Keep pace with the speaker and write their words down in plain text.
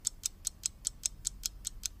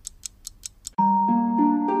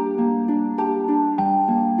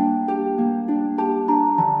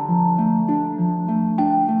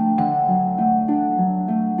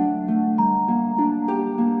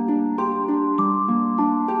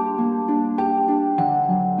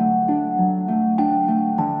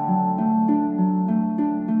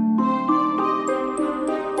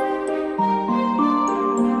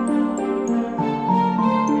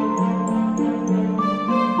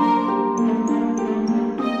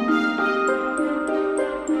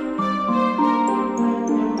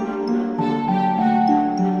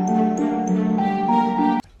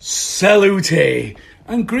Salute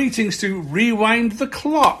and greetings to Rewind the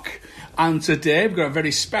Clock. And today we've got a very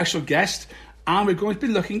special guest and we're going to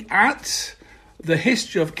be looking at the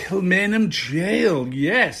history of Kilmainham Jail.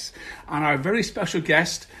 Yes, and our very special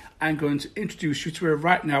guest, I'm going to introduce you to her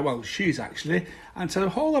right now. Well, she's actually, and tell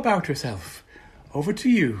her all about herself. Over to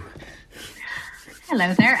you.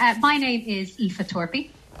 Hello there. My name is Aoife Torpey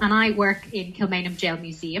and I work in Kilmainham Jail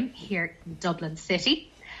Museum here in Dublin City.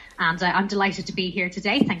 And I'm delighted to be here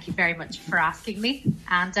today. Thank you very much for asking me.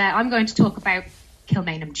 And I'm going to talk about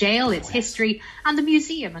Kilmainham Jail, its history, and the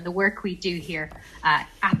museum and the work we do here at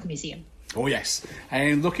the museum. Oh, yes.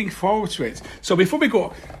 I'm looking forward to it. So before we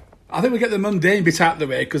go, I think we'll get the mundane bit out of the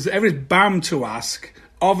way because everybody's bound to ask,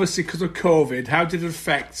 obviously because of COVID, how did it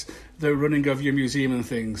affect the running of your museum and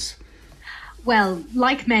things? Well,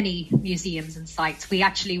 like many museums and sites, we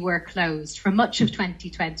actually were closed for much of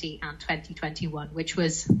 2020 and 2021, which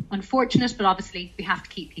was unfortunate, but obviously we have to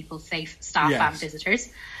keep people safe, staff and visitors.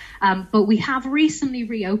 But we have recently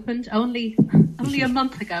reopened only a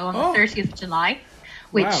month ago on the 30th of July,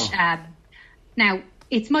 which now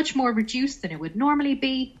it's much more reduced than it would normally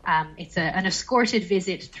be. It's an escorted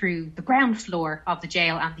visit through the ground floor of the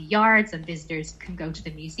jail and the yards, and visitors can go to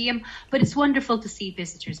the museum. But it's wonderful to see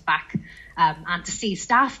visitors back and to see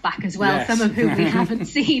staff back as well, some of whom we haven't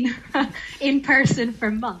seen in person for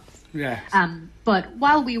months. Yes. But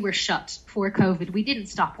while we were shut for COVID, we didn't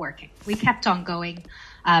stop working. We kept on going.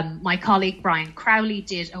 My colleague Brian Crowley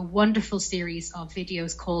did a wonderful series of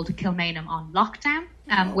videos called Kilmainham on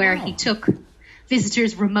Lockdown, where he took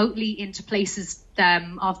visitors remotely into places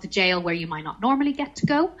of the jail where you might not normally get to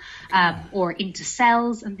go, or into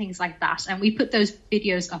cells and things like that. And we put those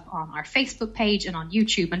videos up on our Facebook page and on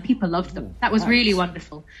YouTube, and people loved them. That was really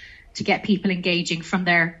wonderful to get people engaging from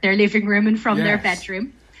their living room and from their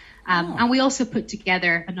bedroom. And we also put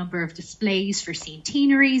together a number of displays for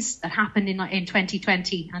centenaries that happened in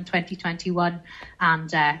 2020 and 2021.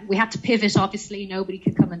 And we had to pivot, obviously. Nobody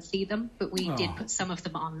could come and see them. But we did put some of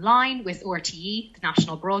them online with RTE, the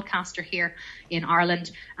national broadcaster here in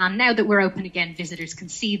Ireland. And now that we're open again, visitors can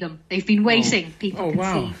see them. They've been waiting. People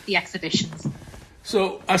can see the exhibitions.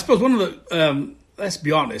 So I suppose one of the... let's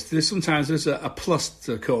be honest, there's a plus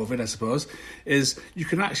to COVID, I suppose, is you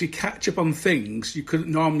can actually catch up on things you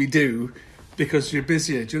couldn't normally do because you're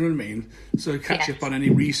busier, do you know what I mean? So catch up on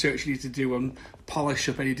any research you need to do and polish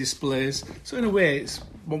up any displays. So in a way, it's,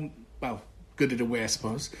 good in a way, I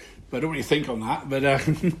suppose. But I don't really think on that. But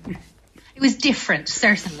it was different,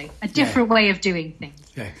 certainly. A different way of doing things.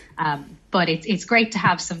 Yeah. But it's great to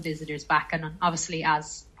have some visitors back. And obviously,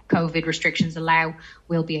 as COVID restrictions allow,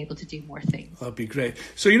 we'll be able to do more things. That'd be great.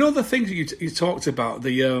 So you know the things that you talked about,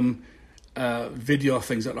 the video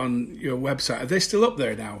things that are on your website, are they still up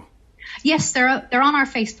there now? Yes, they're on our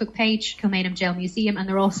Facebook page, Kilmainham Jail Museum, and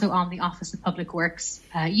they're also on the Office of Public Works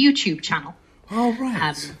YouTube channel. Oh,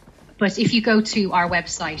 right. But if you go to our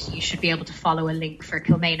website, you should be able to follow a link for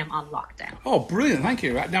Kilmainham on Lockdown. Oh, brilliant. Thank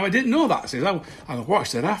you. Now, I didn't know that. So I'll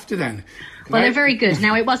watch that after then. Well, they're very good.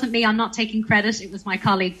 Now, it wasn't me. I'm not taking credit. It was my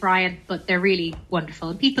colleague, Brian. But they're really wonderful.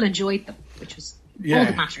 And people enjoyed them, which was all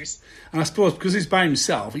that matters. And I suppose because he's by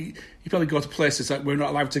himself, he probably go to places that we're not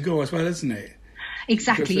allowed to go as well, isn't it?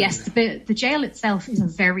 Exactly, yes. The jail itself is a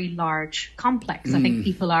very large complex. I think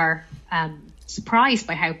people are surprised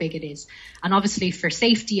by how big it is. And obviously for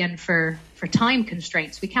safety and for time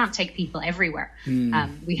constraints, we can't take people everywhere.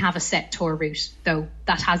 We have a set tour route, though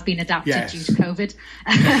that has been adapted due to COVID.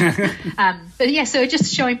 But yeah, so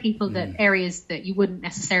just showing people that areas that you wouldn't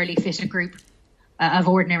necessarily fit a group of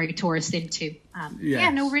ordinary tourists into.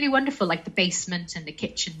 Really wonderful, like the basement and the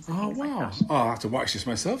kitchens and things like that. Oh, I'll have to watch this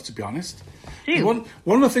myself, to be honest. Do.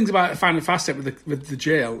 One of the things about I find it fascinating with the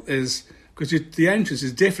jail is because the entrance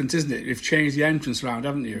is different, isn't it? You've changed the entrance around,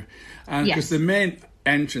 haven't you? And because the main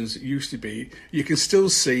entrance used to be, you can still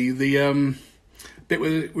see the bit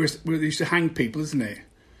where they used to hang people, isn't it?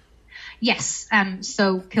 Yes.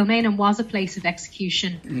 So Kilmainham was a place of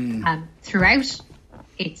execution throughout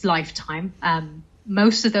its lifetime.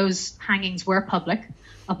 Most of those hangings were public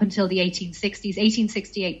up until the 1860s.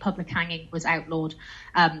 1868, public hanging was outlawed.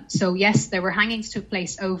 So yes, there were hangings took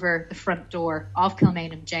place over the front door of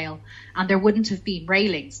Kilmainham Jail, and there wouldn't have been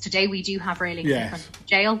railings. Today we do have railings in front of the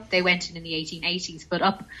jail. They went in the 1880s, but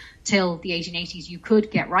up till the 1880s you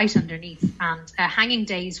could get right underneath, and hanging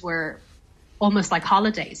days were almost like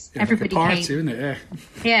holidays. Everybody like a party, came, isn't it?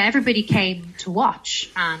 Everybody came to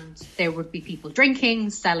watch, and there would be people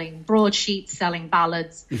drinking, selling broadsheets, selling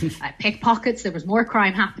ballads, pickpockets. There was more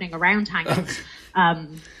crime happening around hangings.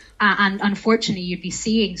 And unfortunately, you'd be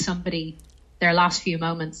seeing somebody, their last few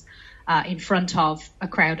moments, in front of a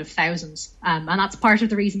crowd of thousands. And that's part of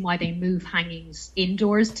the reason why they move hangings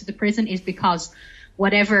indoors to the prison, is because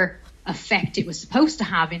whatever effect it was supposed to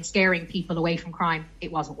have in scaring people away from crime,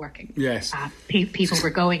 it wasn't working. Yes. People were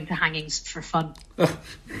going to hangings for fun.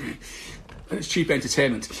 It's cheap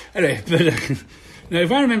entertainment. Anyway, but now,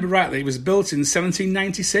 if I remember rightly, it was built in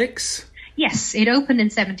 1796. Yes, it opened in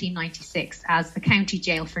 1796 as the county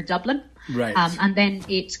jail for Dublin. Right. And then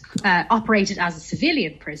it operated as a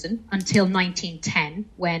civilian prison until 1910,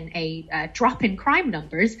 when a drop in crime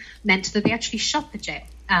numbers meant that they actually shut the jail.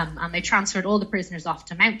 And they transferred all the prisoners off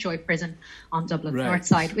to Mountjoy Prison on Dublin's north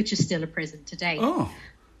side, which is still a prison today. Oh.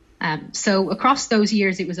 So across those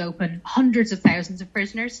years it was open, hundreds of thousands of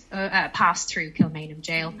prisoners passed through Kilmainham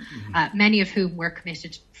Jail, many of whom were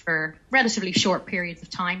committed for relatively short periods of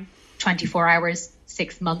time, 24 hours,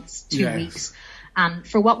 6 months, 2 weeks, and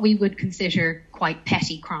for what we would consider quite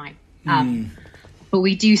petty crime. But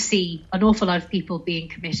we do see an awful lot of people being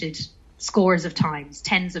committed scores of times,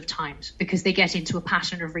 tens of times, because they get into a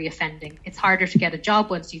pattern of reoffending. It's harder to get a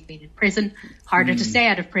job once you've been in prison, harder to stay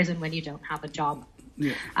out of prison when you don't have a job.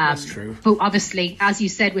 Yeah, that's true. But obviously, as you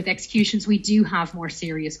said, with executions, we do have more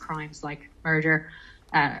serious crimes like murder,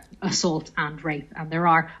 assault and rape. And there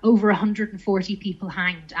are over 140 people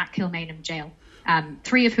hanged at Kilmainham Jail,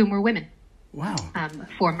 3 of whom were women. Wow.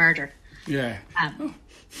 For murder. Yeah.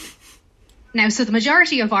 Now, so the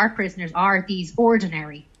majority of our prisoners are these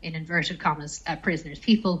ordinary, in inverted commas, prisoners,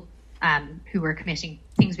 people who are committing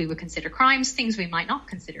things we would consider crimes, things we might not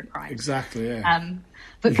consider crimes. Exactly, yeah.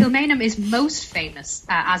 But Kilmainham is most famous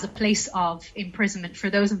as a place of imprisonment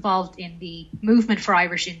for those involved in the movement for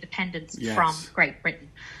Irish independence from Great Britain.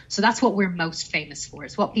 So that's what we're most famous for.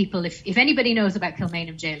 It's what people, if anybody knows about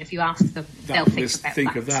Kilmainham Jail, if you ask them, they'll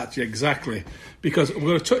think of that. Yeah, exactly. Because we're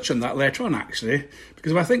going to touch on that later on, actually.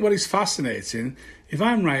 Because I think what is fascinating, if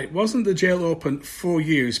I'm right, wasn't the jail open 4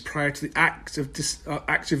 years prior to the Act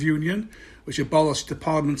of Union, which abolished the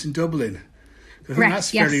Parliament in Dublin? I think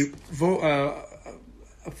that's very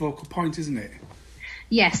a vocal point, isn't it?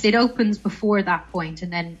 Yes, it opens before that point,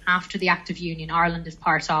 and then after the Act of Union, Ireland is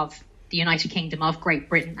part of the United Kingdom of Great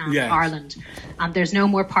Britain and Ireland. And there's no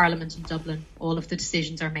more Parliament in Dublin. All of the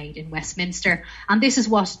decisions are made in Westminster. And this is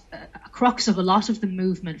what a crux of a lot of the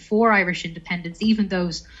movement for Irish independence, even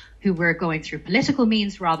those who were going through political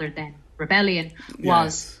means rather than rebellion,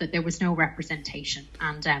 was that there was no representation.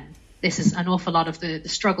 And this is an awful lot of the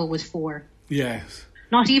struggle was for. Yes.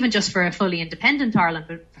 Not even just for a fully independent Ireland,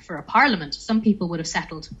 but for a parliament. Some people would have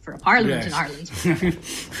settled for a parliament in Ireland.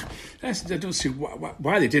 I don't see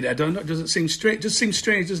why they did it. I don't know. It doesn't seem strange. It just seems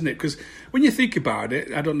strange, doesn't it? Because when you think about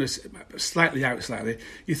it, I don't know, slightly,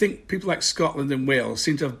 you think people like Scotland and Wales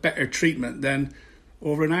seem to have better treatment than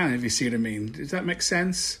over in Ireland, if you see what I mean. Does that make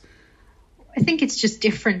sense? I think it's just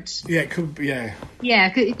different. Yeah, it could be, yeah.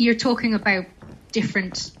 Yeah, you're talking about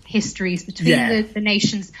different histories between the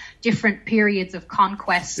nations, different periods of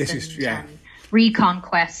conquest and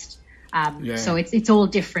reconquest. So it's all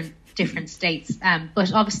different states.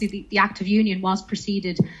 But obviously the Act of Union was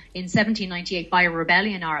preceded in 1798 by a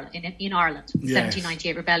rebellion in Ireland.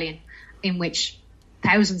 1798 rebellion in which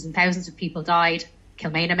thousands and thousands of people died.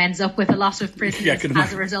 Kilmainham ends up with a lot of prisoners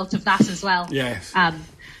as a result of that as well. Yes.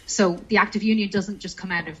 So the Act of Union doesn't just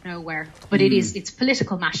come out of nowhere, but it's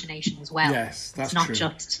political machination as well. Yes, that's true.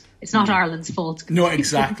 It's not Ireland's fault. No,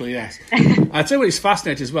 exactly, yes. I'd say what is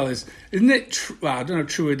fascinating as well isn't it true? Well, I don't know how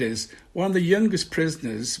true it is. One of the youngest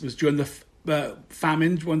prisoners was during the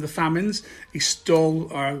famine, one of the famines. He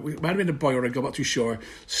stole, or it might have been a boy or a girl, I'm not too sure,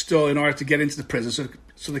 stole in order to get into the prison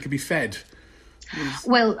so they could be fed.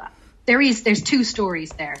 Well, there's 2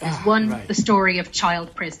 stories there. There's the story of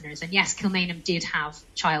child prisoners. And yes, Kilmainham did have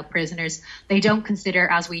child prisoners. They don't consider,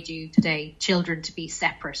 as we do today, children to be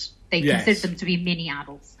separate. They consider them to be mini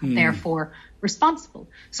adults and therefore responsible.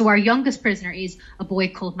 So our youngest prisoner is a boy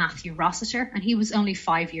called Matthew Rossiter, and he was only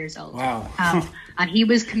 5 years old. Wow. And he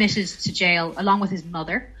was committed to jail along with his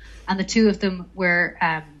mother, and the 2 of them were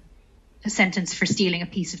sentenced for stealing a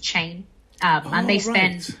piece of chain. And they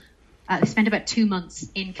spend about 2 months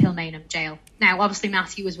in Kilmainham Jail. Now, obviously,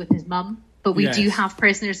 Matthew was with his mum, but we do have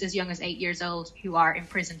prisoners as young as 8 years old who are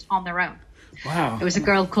imprisoned on their own. Wow. There was a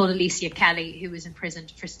girl called Alicia Kelly who was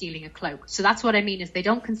imprisoned for stealing a cloak. So that's what I mean, is they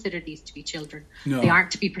don't consider these to be children. No. They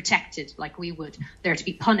aren't to be protected like we would. They're to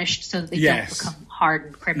be punished so that they don't become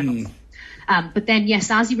hardened criminals. But then,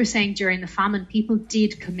 yes, as you were saying, during the famine, people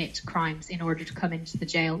did commit crimes in order to come into the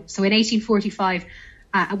jail. So in 1845,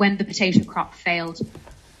 when the potato crop failed,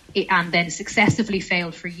 and then successively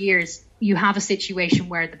failed for years, you have a situation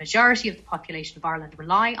where the majority of the population of Ireland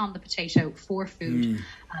rely on the potato for food.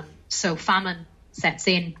 So famine sets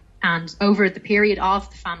in, And over the period of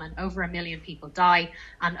the famine, over 1 million people die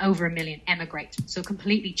and over 1 million emigrate. So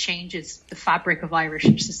completely changes the fabric of Irish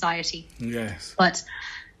society. Yes. But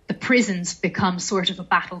the prisons become sort of a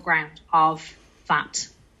battleground of that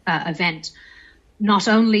event. Not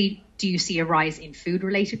only do you see a rise in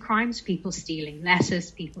food-related crimes, people stealing lettuce,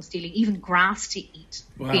 people stealing even grass to eat,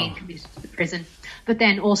 being committed to the prison, but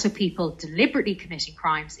then also people deliberately committing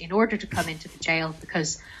crimes in order to come into the jail,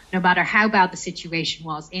 because no matter how bad the situation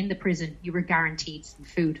was in the prison, you were guaranteed some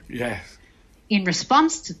food. Yes. In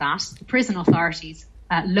response to that, the prison authorities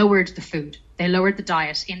lowered the food. They lowered the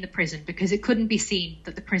diet in the prison because it couldn't be seen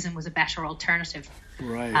that the prison was a better alternative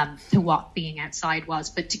to what being outside was.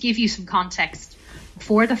 But to give you some context,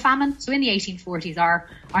 before the famine, so in the 1840s,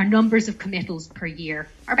 our numbers of committals per year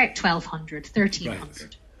are about 1,200,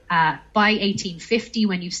 1,300. By 1850,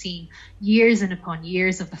 when you've seen years and upon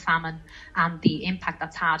years of the famine and the impact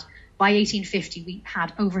that's had, by 1850, we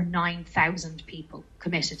had over 9,000 people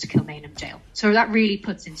committed to Kilmainham jail. So that really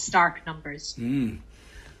puts in stark numbers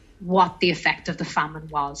what the effect of the famine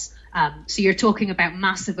was. So you're talking about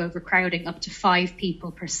massive overcrowding, up to 5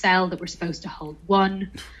 people per cell that were supposed to hold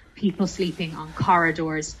 1, people sleeping on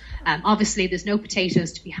corridors. Obviously, there's no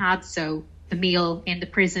potatoes to be had, so the meal in the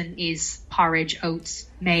prison is porridge, oats,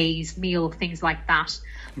 maize, meal, things like that.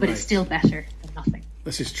 But it's still better than nothing.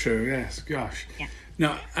 This is true, yes. Gosh. Yeah.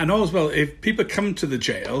 Now, and as well, if people come to the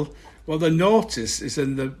jail, well, the notice is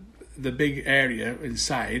in the big area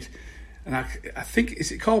inside, and I think,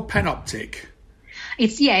 is it called panoptic?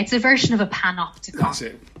 It's a version of a panopticon. That's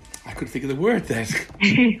it. I couldn't think of the word then.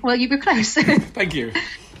 Well, you were close. Thank you.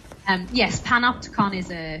 Yes,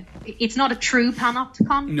 panopticon it's not a true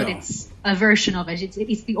panopticon, but it's a version of it.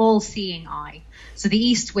 It's the all-seeing eye. So the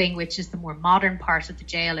East Wing, which is the more modern part of the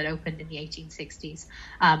jail, it opened in the 1860s,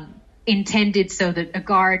 intended so that a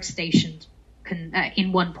guard stationed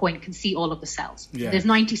in one point can see all of the cells. Yeah. There's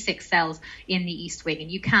 96 cells in the East Wing, and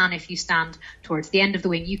you can, if you stand towards the end of the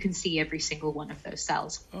wing, you can see every single one of those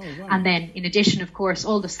cells. Oh, wow. And then, in addition, of course,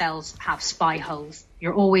 all the cells have spy holes.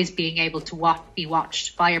 You're always being able to be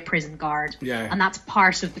watched by a prison guard, and that's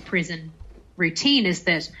part of the prison routine, is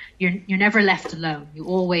that you're never left alone. You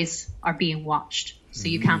always are being watched, so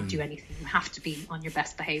you can't do anything. You have to be on your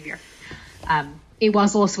best behaviour. It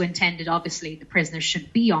was also intended, obviously, the prisoners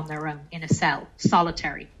should be on their own in a cell,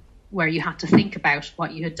 solitary, where you had to think about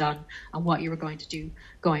what you had done and what you were going to do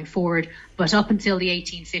going forward. But up until the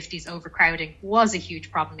 1850s, overcrowding was a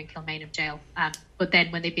huge problem in Kilmainham jail. But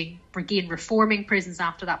then when they begin reforming prisons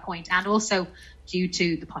after that point, and also due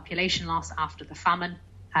to the population loss after the famine,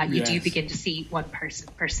 you do begin to see one person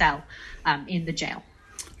per cell in the jail.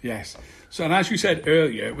 Yes. So, and as you said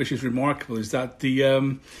earlier, which is remarkable, is that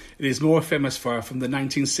it is more famous from the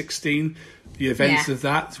 1916, the events of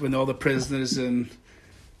that, when all the prisoners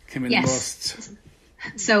came in the most.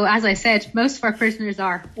 So, as I said, most of our prisoners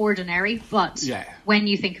are ordinary, but when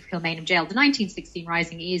you think of Kilmainham jail, the 1916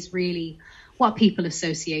 Rising is really what people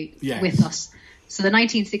associate with us. So the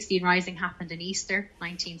 1916 Rising happened in Easter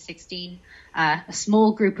 1916. A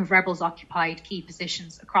small group of rebels occupied key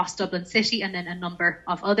positions across Dublin City and then a number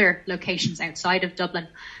of other locations outside of Dublin.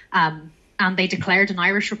 And they declared an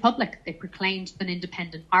Irish Republic. They proclaimed an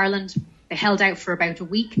independent Ireland. They held out for about a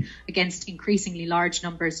week against increasingly large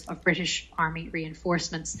numbers of British Army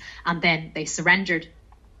reinforcements, and then they surrendered.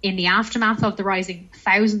 In the aftermath of the Rising,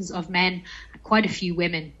 thousands of men and quite a few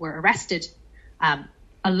women were arrested.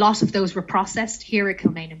 A lot of those were processed here at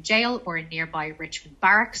Kilmainham Jail or in nearby Richmond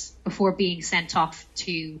Barracks before being sent off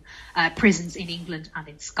to prisons in England and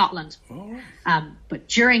in Scotland. But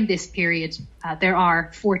during this period, there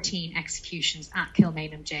are 14 executions at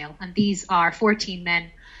Kilmainham Jail, and these are 14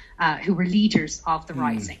 men who were leaders of the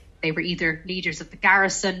Rising. They were either leaders of the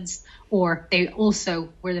garrisons, or they also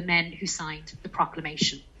were the men who signed the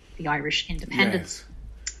proclamation, the Irish independence.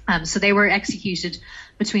 So they were executed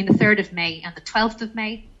between the 3rd of May and the 12th of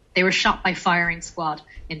May. They were shot by firing squad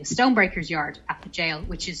in the Stonebreakers Yard at the jail,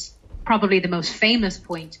 which is probably the most famous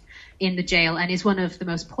point in the jail and is one of the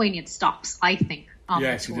most poignant stops, I think, on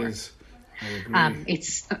the tour. Yes, it is. I agree.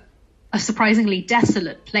 It's a surprisingly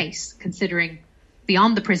desolate place, considering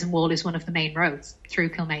beyond the prison wall is one of the main roads through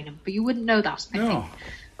Kilmainham. But you wouldn't know that, I think,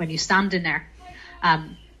 when you stand in there.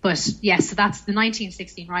 But yes, so that's the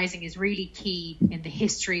 1916 Rising is really key in the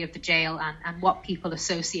history of the jail and what people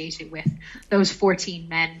associate it with. Those 14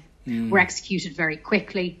 men were executed very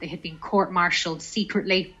quickly. They had been court-martialed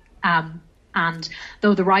secretly. And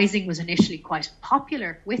though the Rising was initially quite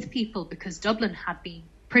popular with people because Dublin had been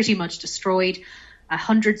pretty much destroyed,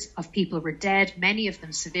 hundreds of people were dead, many of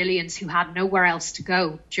them civilians who had nowhere else to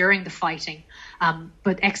go during the fighting.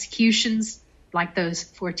 But executions like those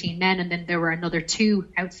 14 men. And then there were another 2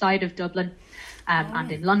 outside of Dublin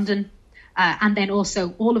and in London. And then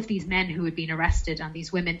also all of these men who had been arrested and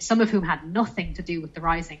these women, some of whom had nothing to do with the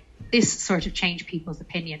Rising. This sort of changed people's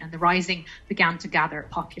opinion, and the Rising began to gather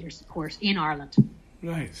popular support in Ireland.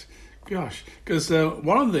 Right. Gosh. Because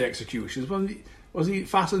one of the executions, was he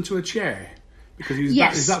fastened to a chair? Because he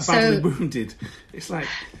was that badly wounded. It's like...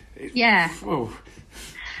 Yeah. Whoa.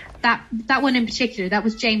 That one in particular, that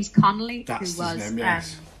was James Connolly, That's who was... his name,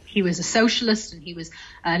 yes. He was a socialist, and he was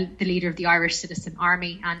the leader of the Irish Citizen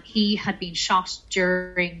Army, and he had been shot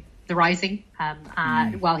during the Rising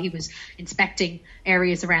while he was inspecting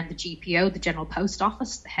areas around the GPO, the General Post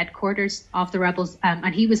Office, the headquarters of the rebels,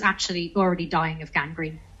 and he was actually already dying of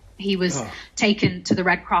gangrene. He was taken to the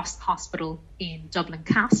Red Cross Hospital in Dublin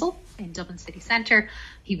Castle, in Dublin city centre.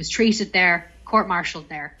 He was treated there, court-martialed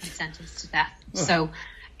there, and sentenced to death. So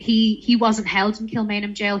he wasn't held in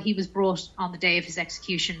Kilmainham jail. He was brought on the day of his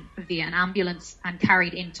execution via an ambulance and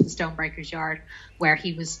carried into the Stonebreakers yard, where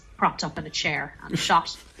he was propped up in a chair and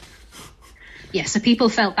shot. Yeah, so people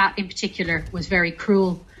felt that in particular was very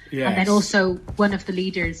cruel. Yes. And then also one of the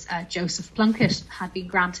leaders, Joseph Plunkett, had been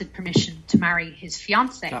granted permission to marry his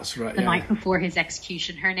fiancée the night before his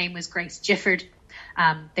execution. Her name was Grace Gifford.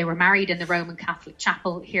 They were married in the Roman Catholic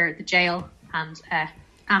chapel here at the jail, and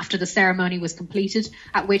after the ceremony was completed,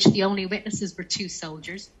 at which the only witnesses were 2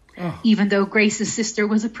 soldiers, even though Grace's sister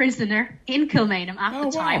was a prisoner in Kilmainham at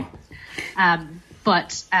the time.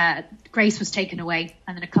 But Grace was taken away,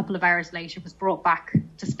 and then a couple of hours later was brought back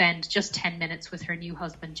to spend just 10 minutes with her new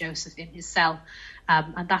husband, Joseph, in his cell.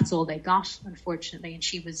 And that's all they got, unfortunately. And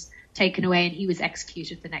she was taken away, and he was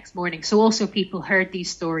executed the next morning. So also people heard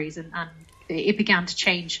these stories, and it began to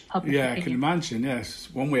change public opinion. I can imagine, yes.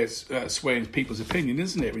 One way it's swaying people's opinion,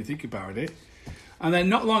 isn't it, when you think about it? And then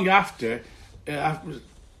not long after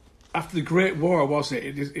the Great War, wasn't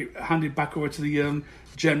it? It handed back over to the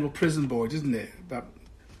General Prison Board, isn't it?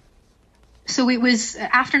 So it was,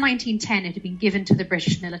 after 1910, it had been given to the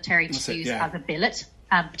British military to use as a billet,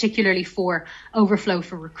 particularly for overflow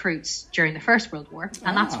for recruits during the First World War.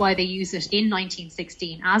 And that's why they used it in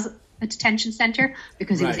 1916 as a detention centre,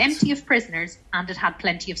 because it was empty of prisoners and it had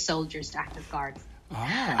plenty of soldiers to act as guards.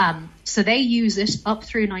 So they use it up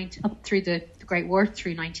through the Great War,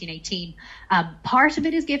 through 1918. Part of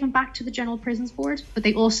it is given back to the General Prisons Board, but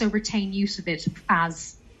they also retain use of it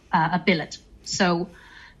as a billet. So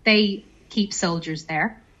they keep soldiers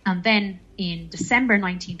there. And then in December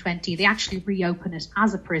 1920, they actually reopen it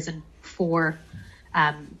as a prison for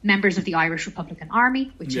members of the Irish Republican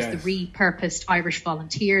Army, which is the repurposed Irish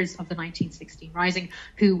volunteers of the 1916 Rising,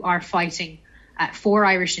 who are fighting for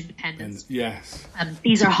Irish independence.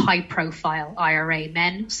 These are high-profile IRA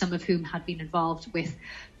men, some of whom had been involved with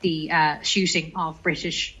the shooting of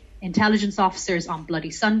British intelligence officers on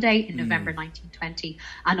Bloody Sunday in November 1920,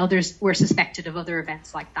 and others were suspected of other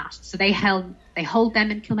events like that. So they hold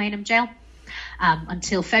them in Kilmainham jail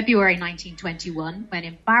until February 1921, when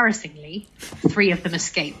embarrassingly 3 of them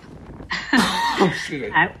escape. On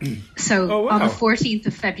the 14th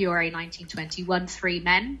of February 1921, 3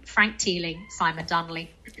 men, Frank Teeling, Simon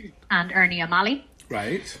Donnelly, and Ernie O'Malley,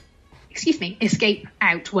 escape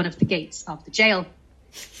out one of the gates of the jail.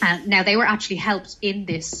 Now, they were actually helped in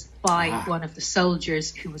this by one of the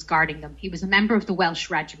soldiers who was guarding them. He was a member of the Welsh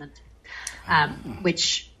Regiment,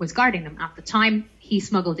 which was guarding them at the time. He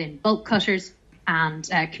smuggled in bolt cutters and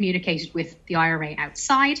communicated with the IRA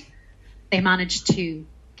outside. They managed to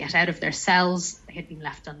get out of their cells. They had been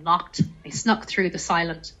left unlocked. They snuck through the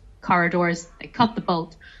silent corridors. They cut the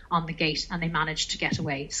bolt on the gate, and they managed to get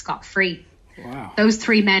away scot-free. Those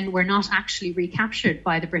 3 men were not actually recaptured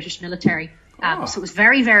by the British military. So it was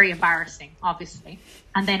very, very embarrassing, obviously.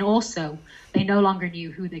 And then also, they no longer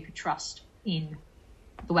knew who they could trust in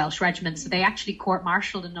the Welsh Regiment. So they actually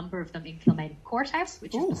court-martialed a number of them in Kilmainham Courthouse,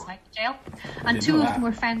 which is beside the jail. And 2 of them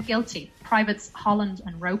were found guilty. Privates Holland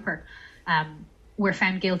and Roper were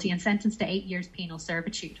found guilty and sentenced to 8 years penal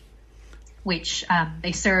servitude, which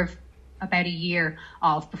they serve about a year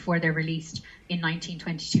of before they're released in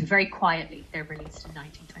 1922. Very quietly, they're released in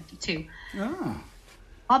 1922.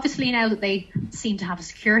 Obviously, now that they seem to have a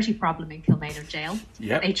security problem in Kilmainham jail,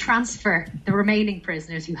 they transfer the remaining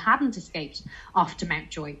prisoners who hadn't escaped off to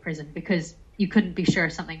Mountjoy prison, because you couldn't be sure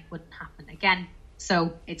something wouldn't happen again.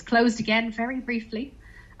 So it's closed again very briefly.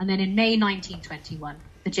 And then in May 1921,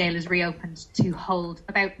 the jail is reopened to hold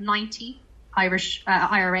about 90 Irish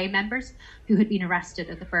IRA members who had been arrested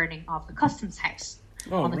at the burning of the Customs House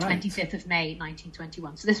on the 25th of May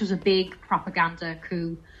 1921. So this was a big propaganda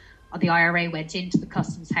coup the IRA went into the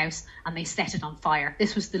Customs House and they set it on fire.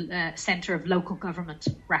 This was the centre of local government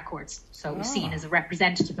records, so it was seen as a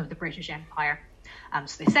representative of the British Empire.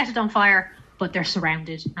 So they set it on fire, but they're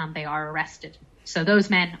surrounded and they are arrested. So those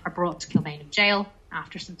men are brought to Kilmainham Jail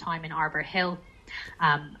after some time in Arbour Hill,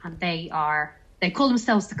 and they call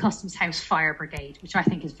themselves the Customs House Fire Brigade, which I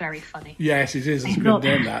think is very funny. Yes, it is. It's a good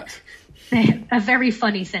name, that. They have a very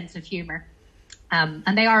funny sense of humour.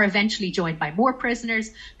 And they are eventually joined by more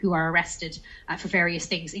prisoners who are arrested for various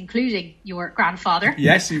things, including your grandfather.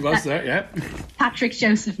 Yes, he was there, yeah. Patrick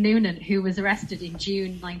Joseph Noonan, who was arrested in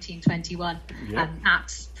June 1921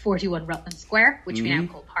 at 41 Rutland Square, which we now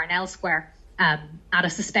call Parnell Square, at a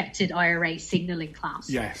suspected IRA signalling class.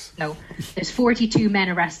 Yes. So there's 42 men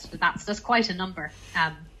arrested. That's quite a number.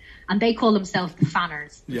 And they call themselves the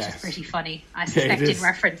Fanners, which is pretty funny. I suspect in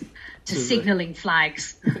reference to signalling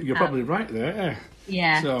flags. You're probably right there,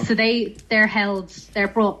 yeah. So they're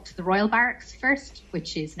brought to the Royal Barracks first,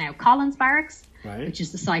 which is now Collins Barracks, which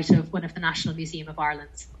is the site of one of the National Museum of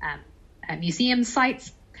Ireland's museum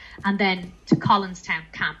sites, and then to Collinstown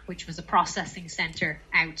Camp, which was a processing centre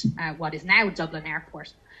out what is now Dublin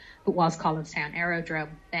Airport, but was Collinstown Aerodrome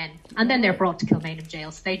then. And then they're brought to Kilmainham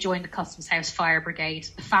Jail. So they join the Customs House Fire Brigade,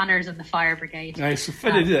 the Fanners and the Fire Brigade. Nice.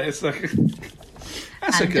 It's like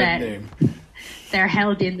that's a good name. They're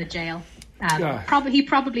held in the jail. He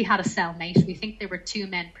probably had a cellmate. We think there were 2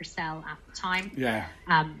 men per cell at the time. Yeah.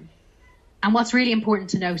 And what's really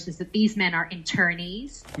important to note is that these men are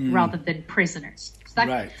internees rather than prisoners. So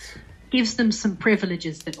that gives them some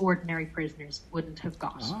privileges that ordinary prisoners wouldn't have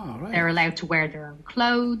got. They're allowed to wear their own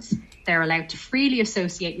clothes. They're allowed to freely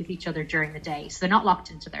associate with each other during the day. So they're not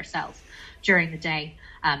locked into their cells during the day.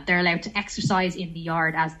 They're allowed to exercise in the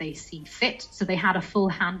yard as they see fit. So they had a full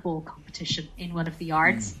handball competition in one of the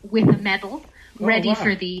yards with a medal ready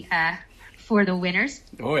for the winners.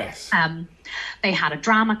 Oh, yes. They had a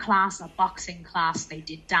drama class, a boxing class. They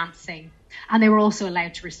did dancing. And they were also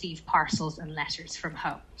allowed to receive parcels and letters from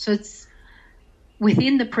home. So it's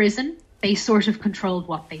within the prison, they sort of controlled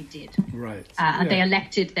what they did. Right. And they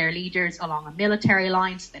elected their leaders along a military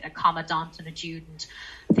line, so they had a commandant and adjutant,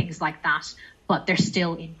 things like that. But they're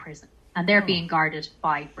still in prison. And they're being guarded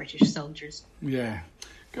by British soldiers. Yeah.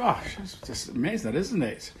 Gosh, that's just amazing, isn't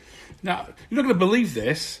it? Now, you're not going to believe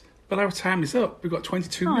this, but our time is up. We've got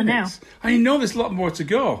 22 minutes. No. And you know there's a lot more to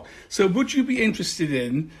go. So would you be interested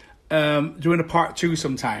in doing a part 2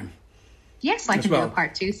 sometime? Yes, I can do a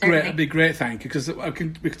part 2, certainly. Great, it'd be great, thank you, because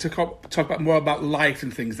we can talk about more about life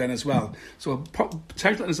and things then as well. So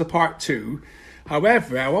title it as a part 2.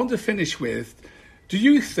 However, I want to finish with, do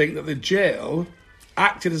you think that the jail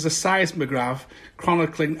acted as a seismograph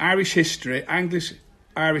chronicling Irish history,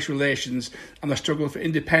 English-Irish relations, and the struggle for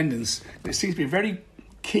independence? It seems to be a very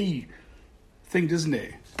key thing, doesn't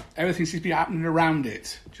it? Everything seems to be happening around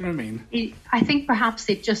it. Do you know what I mean? I think perhaps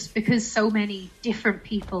it just, because so many different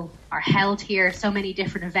people are held here, so many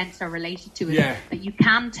different events are related to it, that you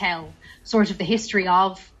can tell sort of the history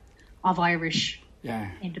of Irish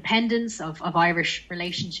independence, of Irish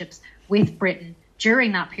relationships with Britain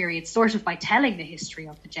during that period, sort of by telling the history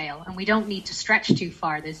of the jail. And we don't need to stretch too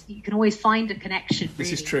far. You can always find a connection,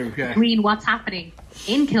 really, this is true, between what's happening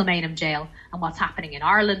in Kilmainham Jail and what's happening in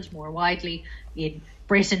Ireland more widely, in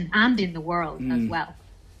Britain and in the world as well.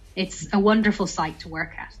 It's a wonderful site to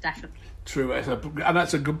work at, definitely. True, and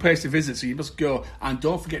that's a good place to visit, so you must go. And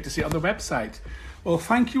don't forget to see it on the website. Well,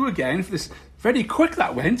 thank you again for this. Very quick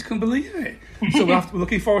that went, can't believe it. So we're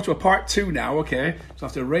looking forward to a part 2 now, okay? So I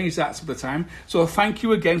have to arrange that some of the time. So thank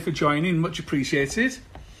you again for joining, much appreciated.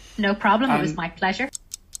 No problem, it was my pleasure.